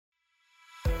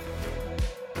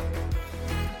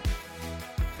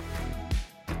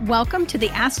Welcome to the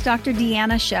Ask Dr.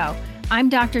 Deanna show. I'm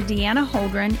Dr. Deanna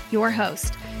Holdren, your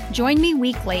host. Join me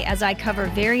weekly as I cover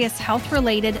various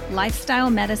health-related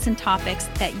lifestyle medicine topics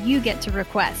that you get to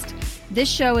request. This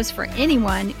show is for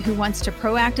anyone who wants to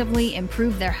proactively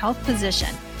improve their health position.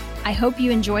 I hope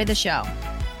you enjoy the show.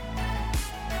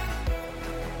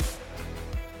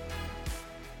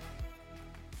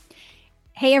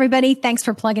 Hey, everybody. Thanks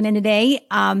for plugging in today.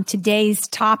 Today's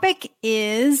topic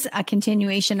is a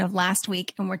continuation of last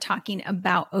week, and we're talking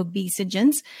about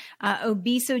obesogens.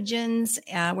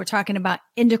 We're talking about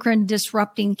endocrine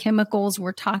disrupting chemicals.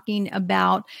 We're talking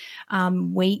about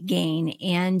weight gain.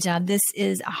 And this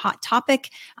is a hot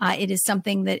topic. It is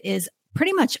something that is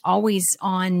pretty much always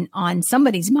on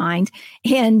somebody's mind.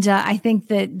 And I think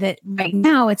that right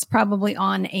now it's probably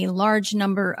on a large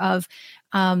number of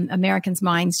Americans'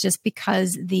 minds, just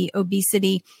because the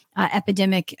obesity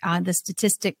epidemic,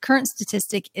 current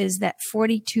statistic is that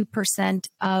 42%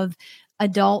 of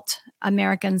adult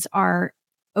Americans are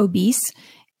obese.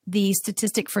 The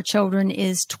statistic for children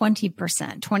is 20%.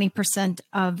 20%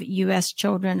 of U.S.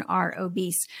 children are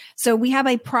obese. So we have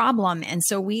a problem. And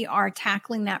so we are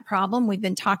tackling that problem. We've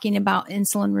been talking about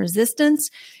insulin resistance.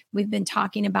 We've been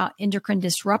talking about endocrine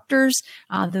disruptors.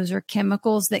 Those are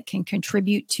chemicals that can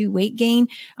contribute to weight gain.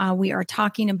 We are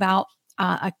talking about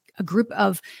a group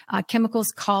of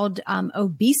chemicals called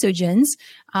obesogens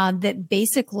that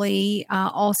basically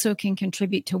also can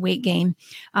contribute to weight gain.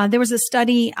 There was a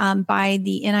study by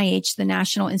the NIH, the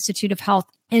National Institute of Health,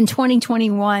 in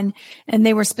 2021, and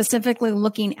they were specifically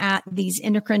looking at these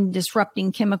endocrine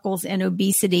disrupting chemicals and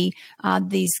obesity,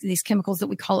 these chemicals that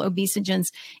we call obesogens.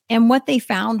 And what they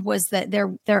found was that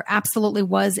there absolutely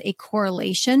was a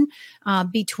correlation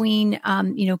between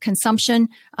consumption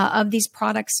of these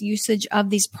products, usage of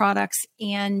these products,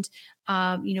 and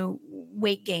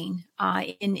weight gain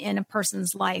in a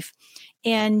person's life.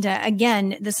 And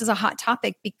again, this is a hot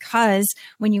topic because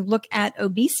when you look at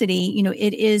obesity,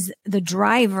 it is the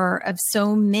driver of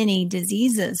so many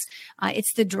diseases.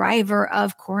 It's the driver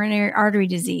of coronary artery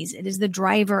disease. It is the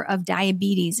driver of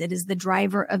diabetes. It is the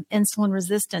driver of insulin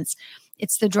resistance.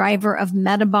 It's the driver of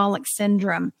metabolic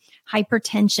syndrome,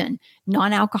 hypertension,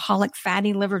 non-alcoholic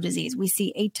fatty liver disease. We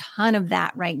see a ton of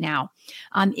that right now.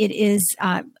 It is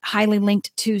highly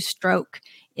linked to stroke.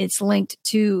 It's linked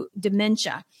to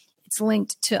dementia. It's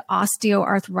linked to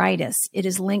osteoarthritis. It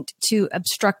is linked to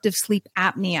obstructive sleep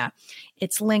apnea.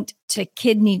 It's linked to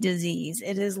kidney disease.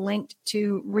 It is linked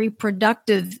to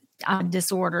reproductive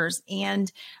disorders, and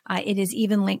it is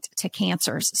even linked to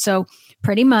cancers. So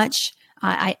pretty much,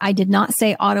 I did not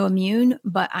say autoimmune,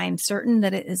 but I'm certain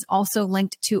that it is also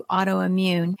linked to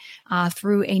autoimmune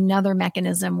through another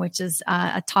mechanism, which is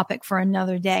a topic for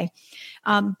another day.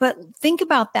 But think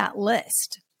about that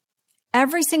list.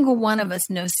 Every single one of us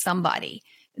knows somebody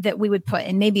that we would put,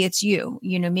 and maybe it's you,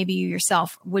 maybe you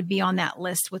yourself would be on that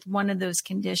list with one of those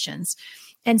conditions.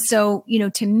 And so,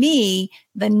 to me,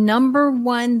 the number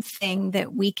one thing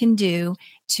that we can do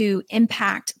to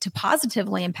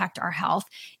positively impact our health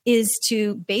is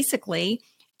to basically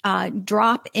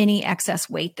drop any excess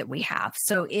weight that we have.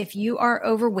 So if you are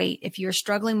overweight, if you're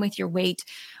struggling with your weight,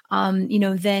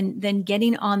 then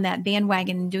getting on that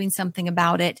bandwagon and doing something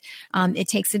about it. It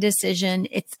takes a decision.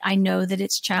 I know that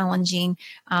it's challenging.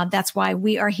 That's why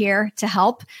we are here to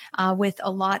help with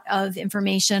a lot of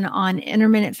information on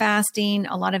intermittent fasting,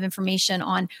 a lot of information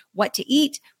on what to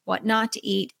eat, what not to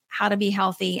eat, how to be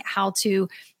healthy, how to,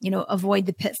 avoid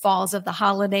the pitfalls of the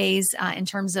holidays in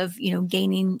terms of,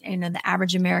 gaining, the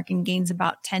average American gains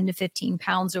about 10 to 15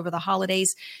 pounds over the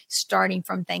holidays, starting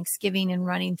from Thanksgiving and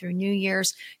running through New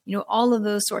Year's, all of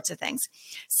those sorts of things.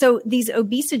 So these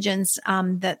obesogens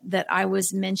that I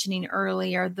was mentioning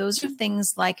earlier, those are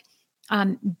things like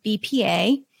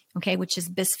BPA, okay, which is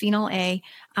bisphenol A,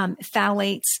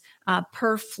 phthalates,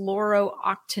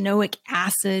 perfluorooctanoic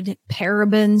acid,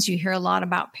 parabens. You hear a lot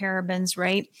about parabens,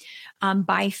 right?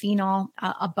 Biphenol,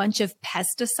 a bunch of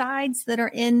pesticides that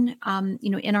are in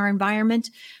our environment,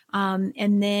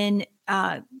 and then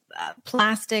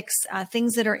plastics,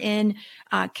 things that are in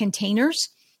containers,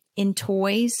 in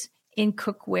toys, in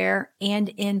cookware, and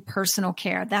in personal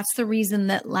care. That's the reason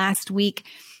that last week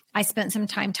I spent some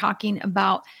time talking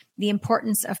about the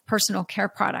importance of personal care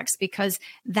products, because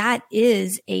that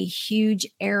is a huge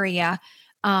area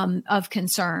of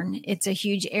concern. It's a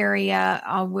huge area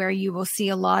where you will see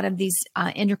a lot of these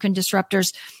endocrine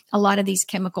disruptors, a lot of these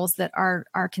chemicals that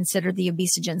are considered the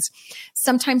obesogens.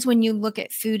 Sometimes when you look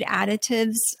at food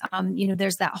additives,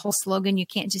 there's that whole slogan, you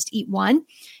can't just eat one.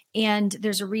 And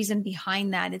there's a reason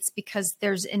behind that. It's because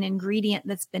there's an ingredient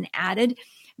that's been added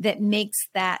that makes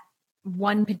that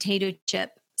one potato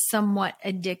chip somewhat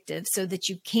addictive so that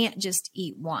you can't just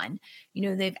eat one.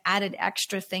 They've added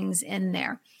extra things in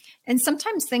there. And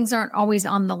sometimes things aren't always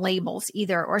on the labels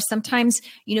either. Or sometimes,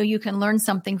 you can learn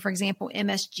something. For example,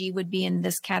 MSG would be in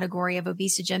this category of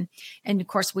obesogen. And of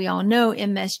course, we all know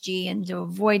MSG and to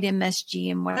avoid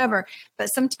MSG and whatever. But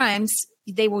sometimes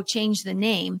they will change the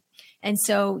name. And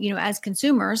so, as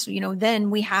consumers,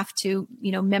 then we have to,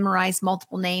 memorize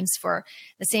multiple names for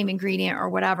the same ingredient or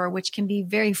whatever, which can be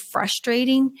very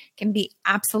frustrating, can be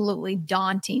absolutely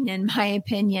daunting, in my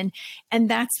opinion. And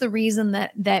that's the reason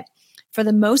that for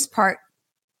the most part,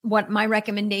 what my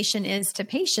recommendation is to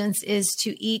patients is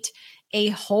to eat a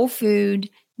whole food,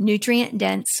 nutrient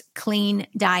dense, clean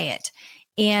diet.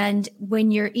 And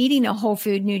when you're eating a whole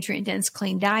food, nutrient dense,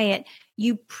 clean diet,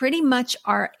 you pretty much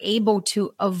are able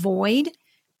to avoid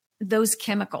those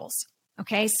chemicals.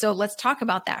 Okay. So let's talk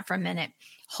about that for a minute.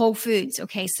 Whole foods.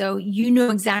 Okay. So you know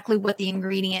exactly what the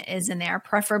ingredient is in there.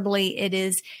 Preferably it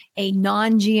is a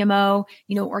non-GMO,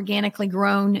 organically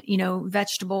grown,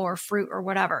 vegetable or fruit or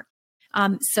whatever.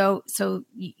 So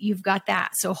you've got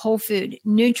that. So whole food,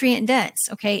 nutrient dense.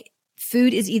 Okay.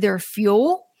 Food is either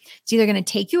fuel. It's either going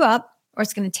to take you up or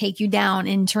it's going to take you down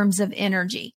in terms of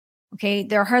energy. Okay.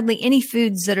 There are hardly any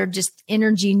foods that are just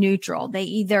energy neutral. They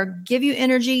either give you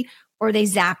energy or they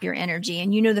zap your energy.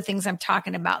 And the things I'm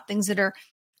talking about, things that are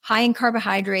high in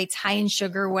carbohydrates, high in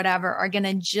sugar, whatever, are going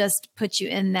to just put you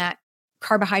in that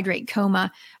carbohydrate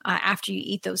coma after you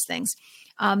eat those things.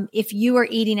 If you are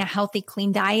eating a healthy,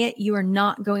 clean diet, you are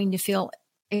not going to feel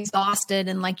exhausted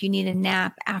and like you need a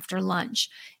nap after lunch.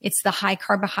 It's the high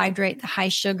carbohydrate, the high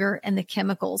sugar, and the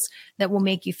chemicals that will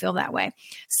make you feel that way.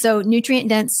 So nutrient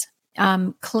dense,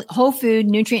 whole food,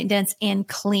 nutrient dense, and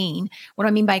clean. What do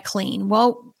I mean by clean?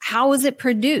 Well, how is it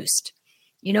produced?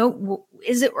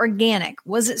 Is it organic?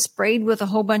 Was it sprayed with a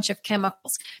whole bunch of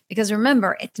chemicals? Because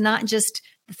remember, it's not just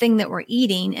the thing that we're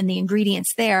eating and the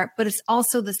ingredients there, but it's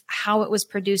also how it was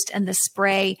produced and the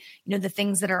spray, the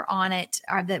things that are on it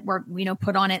that were,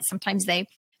 put on it. Sometimes they,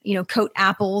 coat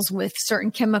apples with certain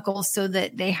chemicals so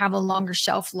that they have a longer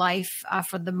shelf life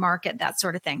for the market, that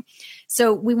sort of thing.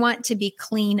 So we want to be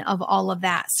clean of all of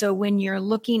that. So when you're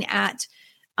looking at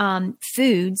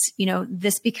foods,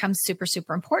 this becomes super,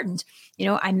 super important.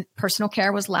 Personal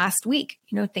care was last week,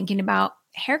 thinking about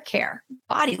hair care,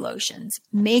 body lotions,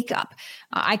 makeup.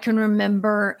 I can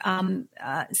remember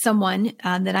someone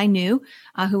that I knew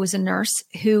who was a nurse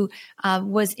who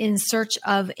was in search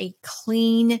of a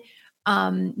clean,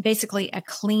 basically a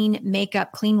clean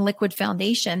makeup, clean liquid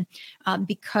foundation,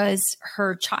 because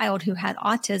her child who had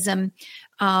autism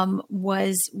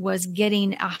was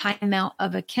getting a high amount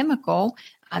of a chemical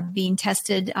being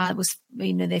tested.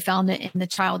 They found it in the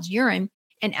child's urine.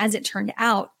 And as it turned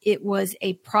out, it was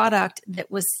a product that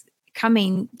was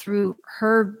coming through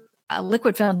her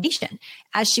liquid foundation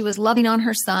as she was loving on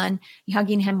her son,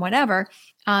 hugging him, whatever.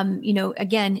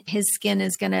 Again, his skin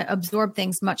is going to absorb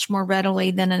things much more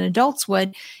readily than an adult's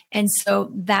would. And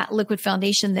so that liquid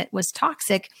foundation that was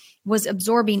toxic was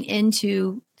absorbing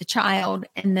into the child.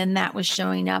 And then that was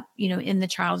showing up, in the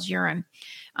child's urine.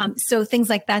 So things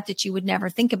like that you would never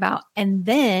think about. And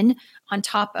then on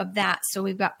top of that, so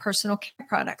we've got personal care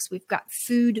products, we've got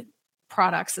food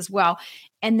products as well.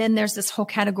 And then there's this whole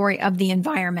category of the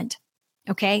environment.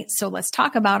 Okay. So let's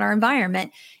talk about our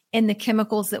environment and the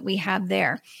chemicals that we have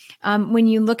there. When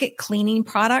you look at cleaning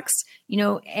products,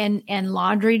 and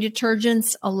laundry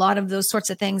detergents, a lot of those sorts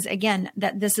of things, again,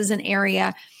 that this is an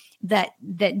area that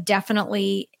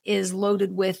definitely is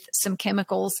loaded with some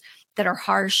chemicals that are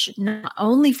harsh, not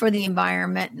only for the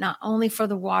environment, not only for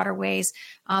the waterways,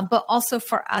 but also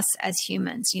for us as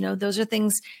humans. Those are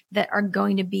things that are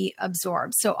going to be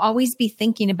absorbed. So always be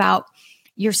thinking about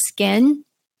your skin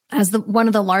as the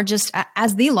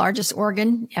largest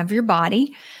organ of your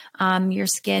body. Your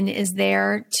skin is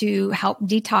there to help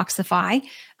detoxify.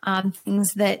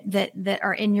 Things that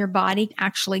are in your body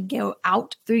actually go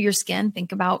out through your skin.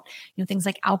 Think about, things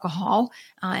like alcohol,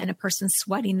 and a person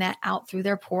sweating that out through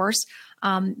their pores.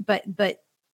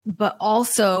 But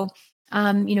also,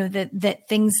 that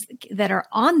things that are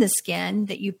on the skin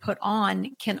that you put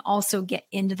on can also get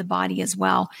into the body as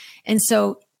well. And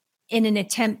so in an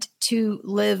attempt to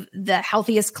live the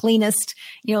healthiest, cleanest,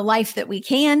 life that we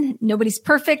can. Nobody's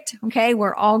perfect. Okay.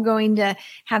 We're all going to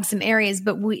have some areas,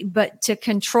 but to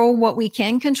control what we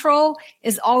can control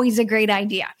is always a great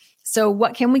idea. So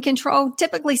what can we control?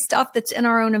 Typically stuff that's in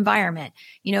our own environment,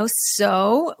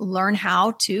 so learn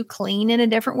how to clean in a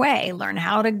different way, learn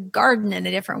how to garden in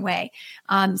a different way.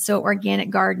 So organic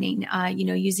gardening,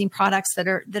 using products that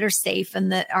are safe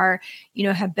and that are,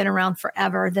 have been around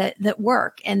forever, that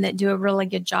work and that do a really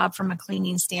good job from a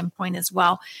cleaning standpoint as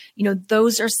well.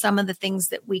 Those are some of the things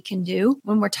that we can do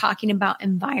when we're talking about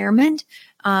environment.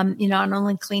 Not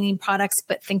only cleaning products,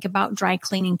 but think about dry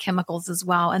cleaning chemicals as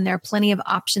well. And there are plenty of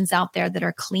options out there that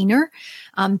are cleaner.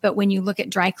 But when you look at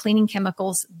dry cleaning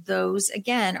chemicals, those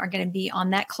again are going to be on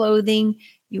that clothing.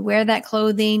 You wear that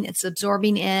clothing, it's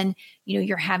absorbing in,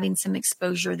 you're having some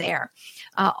exposure there.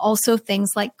 Also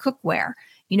things like cookware.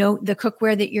 The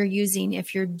cookware that you're using,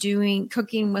 if you're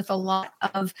cooking with a lot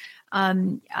of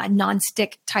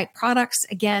nonstick type products,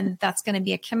 again, that's going to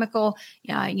be a chemical.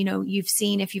 You've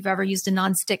seen, if you've ever used a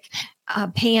nonstick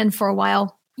pan for a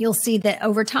while, you'll see that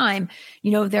over time,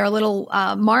 there are little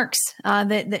marks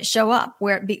that show up.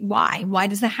 Why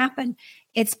does that happen?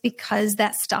 It's because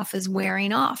that stuff is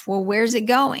wearing off. Well, where's it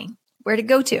going? Where'd it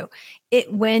go to?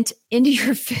 It went into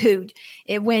your food.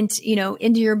 It went,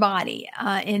 into your body.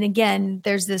 And again,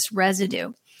 there's this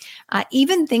residue.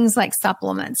 Even things like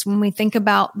supplements, when we think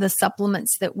about the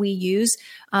supplements that we use,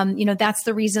 that's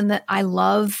the reason that I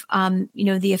love,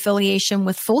 the affiliation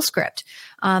with FullScript.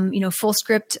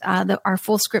 FullScript, our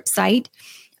FullScript site,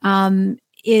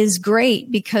 is great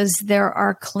because there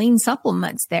are clean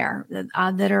supplements there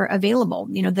that are available,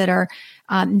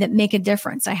 that make a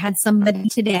difference. I had somebody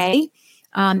today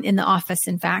in the office,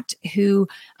 in fact, who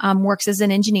works as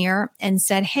an engineer and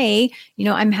said, hey,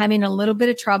 I'm having a little bit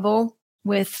of trouble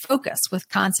with focus, with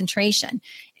concentration.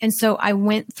 And so I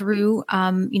went through,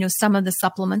 some of the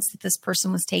supplements that this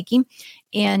person was taking.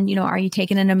 And, are you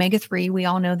taking an omega-3? We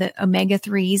all know that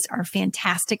omega-3s are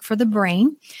fantastic for the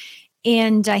brain.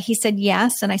 And he said,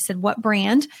 yes. And I said, what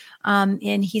brand?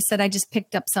 And he said, I just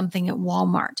picked up something at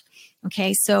Walmart.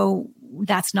 Okay. So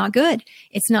that's not good.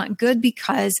 It's not good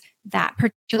because that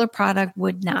particular product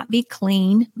would not be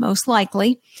clean, most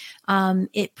likely.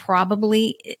 It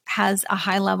probably has a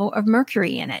high level of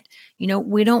mercury in it.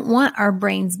 We don't want our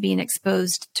brains being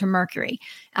exposed to mercury.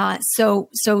 So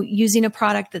using a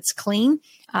product that's clean,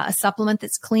 a supplement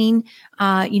that's clean,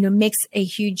 makes a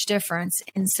huge difference.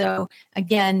 And so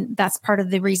again, that's part of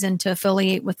the reason to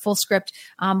affiliate with FullScript.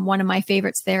 One of my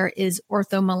favorites there is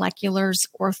Orthomolecular's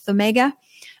Orthomega.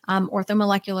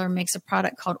 Orthomolecular makes a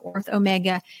product called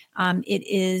Orthomega. It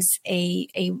is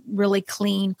a really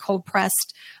clean, cold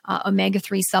pressed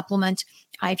omega-3 supplement.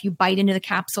 If you bite into the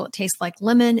capsule, it tastes like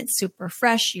lemon. It's super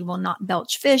fresh. You will not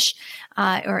belch fish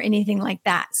or anything like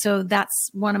that. So that's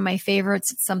one of my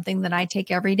favorites. It's something that I take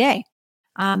every day.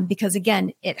 Because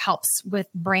again, it helps with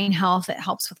brain health. It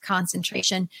helps with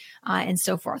concentration, and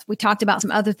so forth. We talked about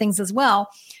some other things as well,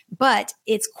 but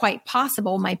it's quite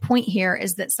possible. My point here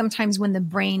is that sometimes when the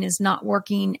brain is not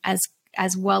working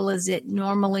as well as it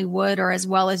normally would, or as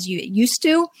well as it used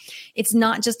to, it's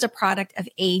not just a product of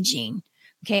aging.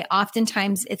 Okay.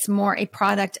 Oftentimes it's more a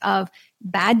product of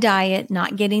bad diet,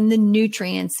 not getting the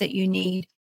nutrients that you need,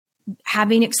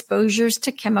 having exposures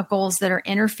to chemicals that are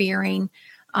interfering,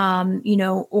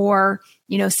 or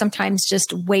sometimes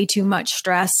just way too much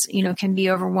stress, can be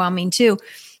overwhelming too.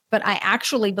 But I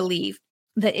actually believe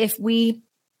that if we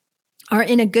are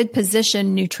in a good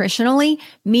position nutritionally,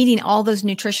 meeting all those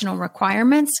nutritional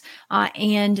requirements,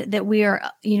 and that we are,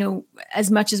 as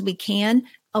much as we can,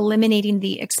 eliminating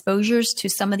the exposures to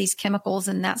some of these chemicals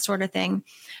and that sort of thing,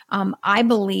 I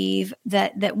believe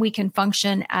that we can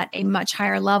function at a much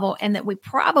higher level, and that we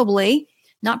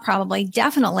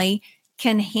definitely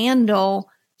can handle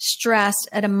stress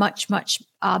at a much, much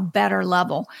better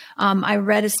level. I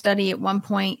read a study at one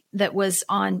point that was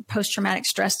on post-traumatic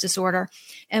stress disorder.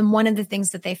 And one of the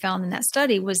things that they found in that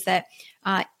study was that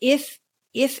if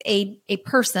a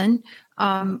person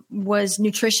was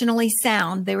nutritionally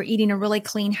sound, they were eating a really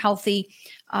clean, healthy,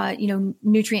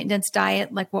 nutrient-dense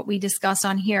diet like what we discuss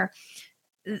on here,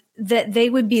 that they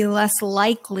would be less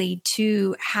likely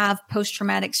to have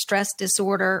post-traumatic stress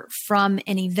disorder from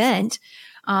an event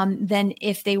than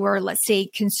if they were, let's say,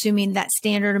 consuming that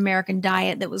standard American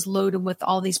diet that was loaded with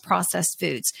all these processed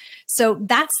foods. So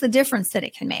that's the difference that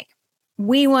it can make.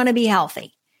 We want to be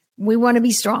healthy. We want to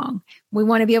be strong. We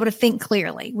want to be able to think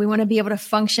clearly. We want to be able to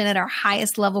function at our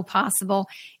highest level possible.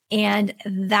 And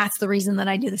that's the reason that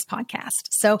I do this podcast.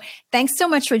 So thanks so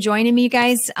much for joining me, you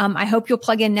guys. I hope you'll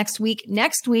plug in next week.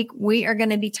 Next week, we are going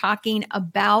to be talking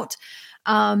about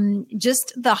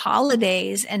just the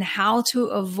holidays and how to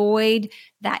avoid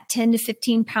that 10 to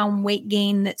 15 pound weight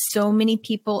gain that so many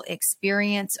people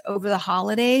experience over the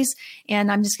holidays.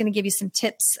 And I'm just going to give you some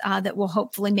tips that will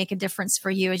hopefully make a difference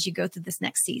for you as you go through this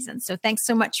next season. So thanks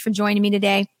so much for joining me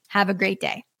today. Have a great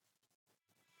day.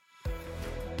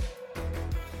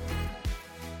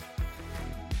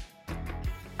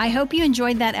 I hope you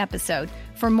enjoyed that episode.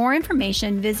 For more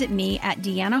information, visit me at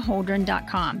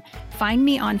deannaholdren.com. Find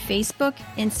me on Facebook,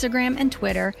 Instagram, and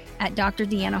Twitter at Dr.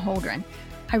 Deanna Holdren.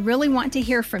 I really want to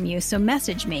hear from you, so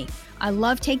message me. I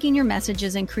love taking your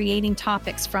messages and creating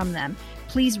topics from them.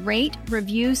 Please rate,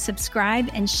 review, subscribe,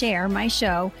 and share my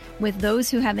show with those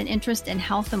who have an interest in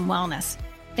health and wellness.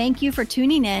 Thank you for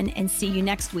tuning in, and see you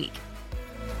next week.